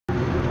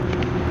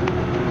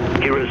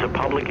is a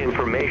public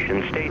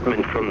information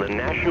statement from the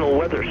National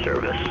Weather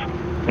Service.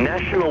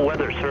 National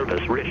Weather Service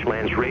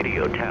Richlands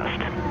radio test.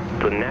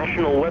 The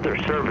National Weather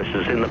Service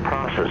is in the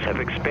process of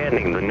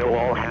expanding the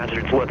NOAA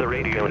Hazards Weather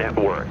Radio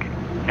network.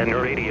 And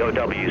radio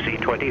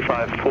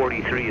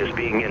WZ2543 is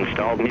being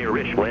installed near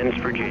Richlands,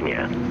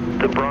 Virginia.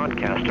 The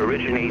broadcast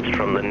originates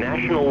from the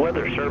National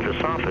Weather Service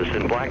office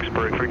in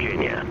Blacksburg,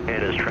 Virginia,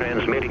 and is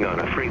transmitting on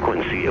a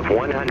frequency of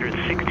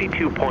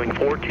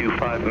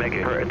 162.425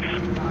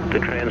 megahertz. The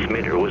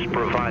transmitter was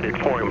provided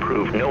for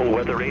improved NOAA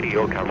weather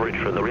radio coverage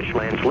for the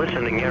Richlands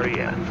listening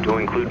area, to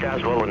include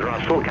Tazewell and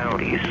Russell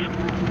counties.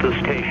 The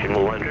station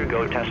will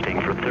undergo testing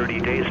for 30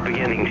 days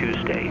beginning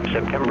Tuesday,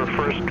 September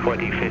 1st,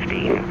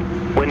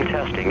 2015. When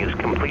testing is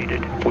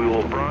completed, we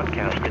will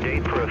broadcast a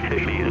date for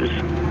official use.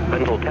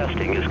 Until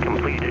testing is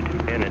completed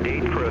and a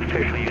date for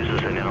official use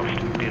is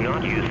announced, do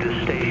not use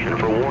this station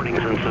for warnings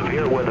and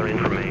severe weather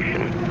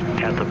information.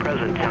 At the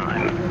present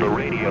time, the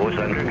radio is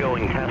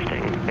undergoing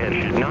testing and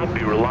should not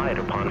be relied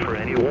upon for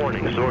any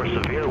warnings or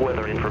severe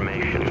weather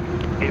information.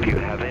 If you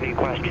have any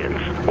questions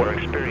or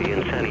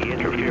experience any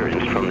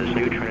interference from this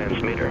new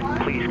transmitter,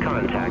 please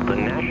contact the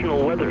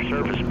National Weather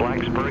Service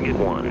Blacksburg at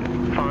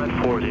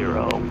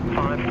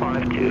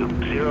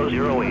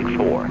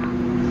 1-540-552-0084.